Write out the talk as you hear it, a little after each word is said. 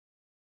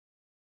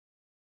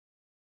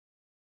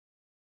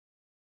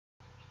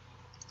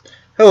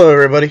Hello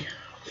everybody,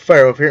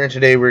 Firewolf here, and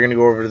today we're going to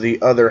go over to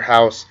the other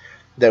house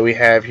that we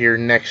have here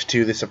next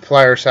to the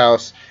supplier's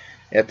house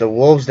at the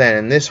Wolves Den.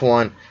 And this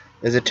one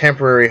is a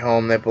temporary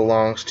home that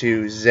belongs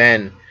to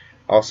Zen,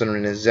 also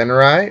known as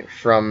Zenrai,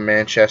 from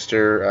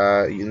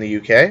Manchester in the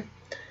UK.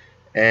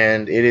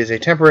 And it is a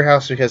temporary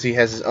house because he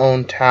has his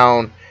own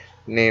town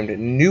named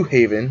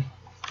Newhaven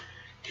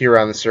here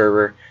on the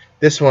server.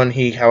 This one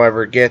he,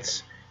 however,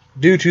 gets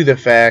due to the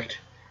fact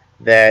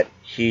that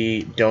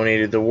he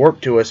donated the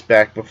warp to us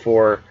back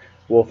before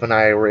Wolf and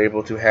I were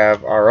able to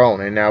have our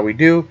own, and now we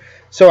do,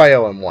 so I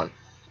owe him one.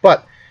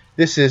 But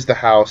this is the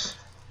house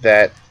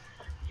that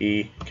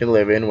he can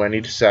live in when he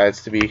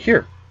decides to be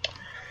here.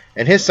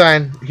 And his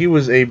sign, he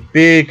was a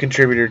big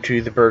contributor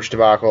to the Birch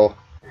debacle,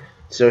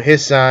 so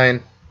his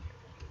sign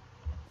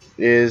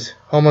is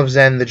Home of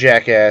Zen the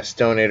Jackass,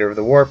 donator of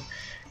the warp.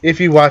 If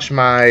you watch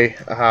my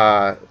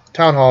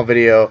town hall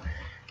video,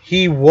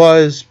 he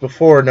was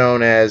before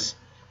known as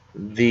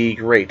the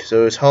Great.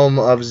 So it was Home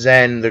of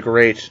Zen the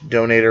Great,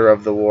 donator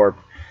of the warp.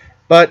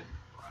 But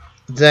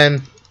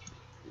Zen,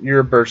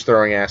 you're a birch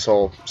throwing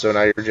asshole, so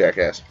now you're a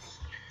jackass.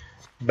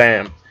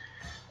 Bam.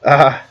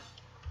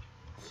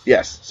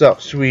 Yes, so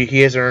he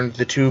has earned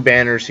the 2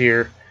 banners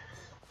here.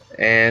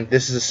 And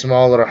this is a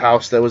small little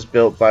house that was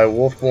built by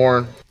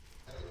Wolfborn.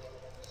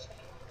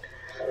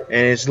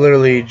 And it's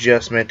literally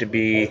just meant to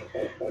be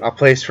a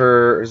place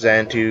for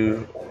Zen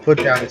to put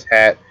down his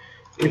hat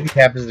if he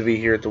happens to be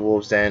here at the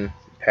Wolves Den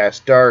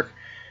past dark.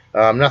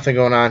 Nothing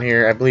going on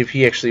here. I believe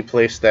he actually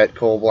placed that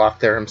coal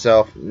block there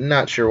himself.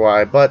 Not sure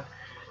why, but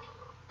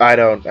I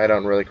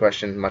don't really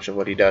question much of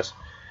what he does.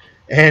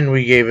 And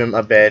we gave him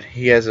a bed.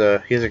 He has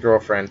a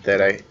girlfriend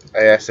that I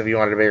asked if he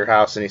wanted a bigger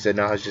house, and he said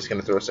no, he's just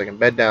gonna throw a second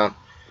bed down.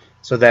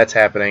 So that's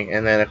happening.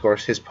 And then of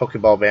course his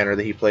Pokeball banner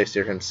that he placed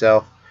here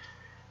himself.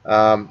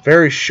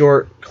 Very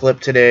short clip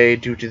today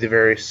due to the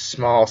very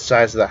small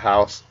size of the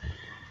house,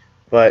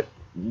 but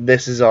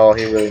this is all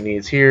he really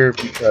needs here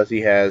because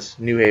he has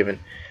Newhaven.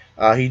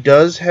 He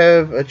does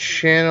have a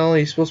channel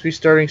he's supposed to be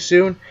starting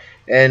soon,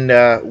 and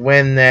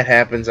when that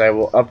happens I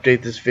will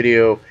update this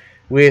video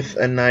with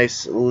a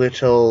nice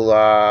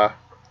little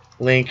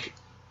link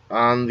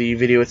on the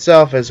video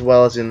itself as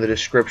well as in the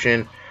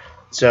description,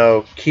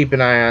 so keep an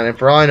eye on it.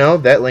 For all I know,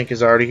 that link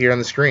is already here on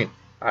the screen.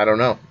 I don't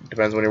know,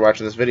 depends when you're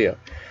watching this video.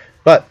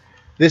 But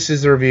this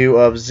is the review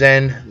of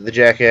Zen the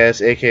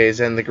Jackass, aka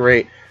Zen the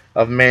Great,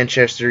 of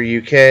Manchester,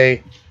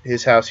 UK,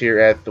 his house here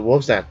at the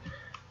Wolves Den.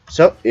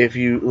 So, if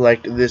you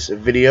liked this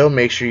video,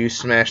 make sure you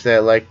smash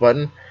that like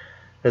button,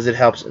 because it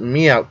helps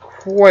me out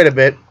quite a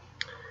bit.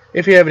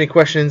 If you have any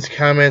questions,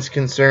 comments,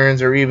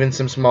 concerns, or even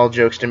some small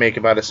jokes to make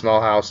about a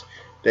small house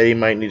that you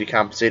might need to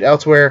compensate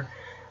elsewhere,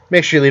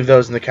 make sure you leave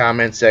those in the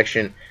comments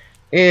section.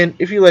 And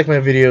if you like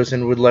my videos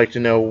and would like to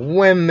know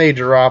when they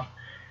drop,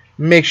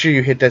 make sure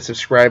you hit that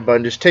subscribe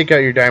button. Just take out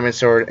your diamond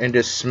sword and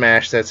just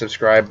smash that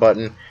subscribe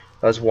button,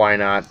 because why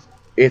not?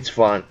 It's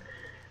fun.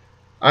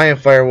 I am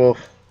Firewolf.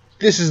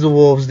 This is the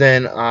Wolves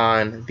Den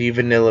on the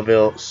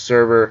Vanillaville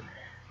server,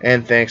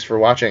 and thanks for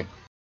watching.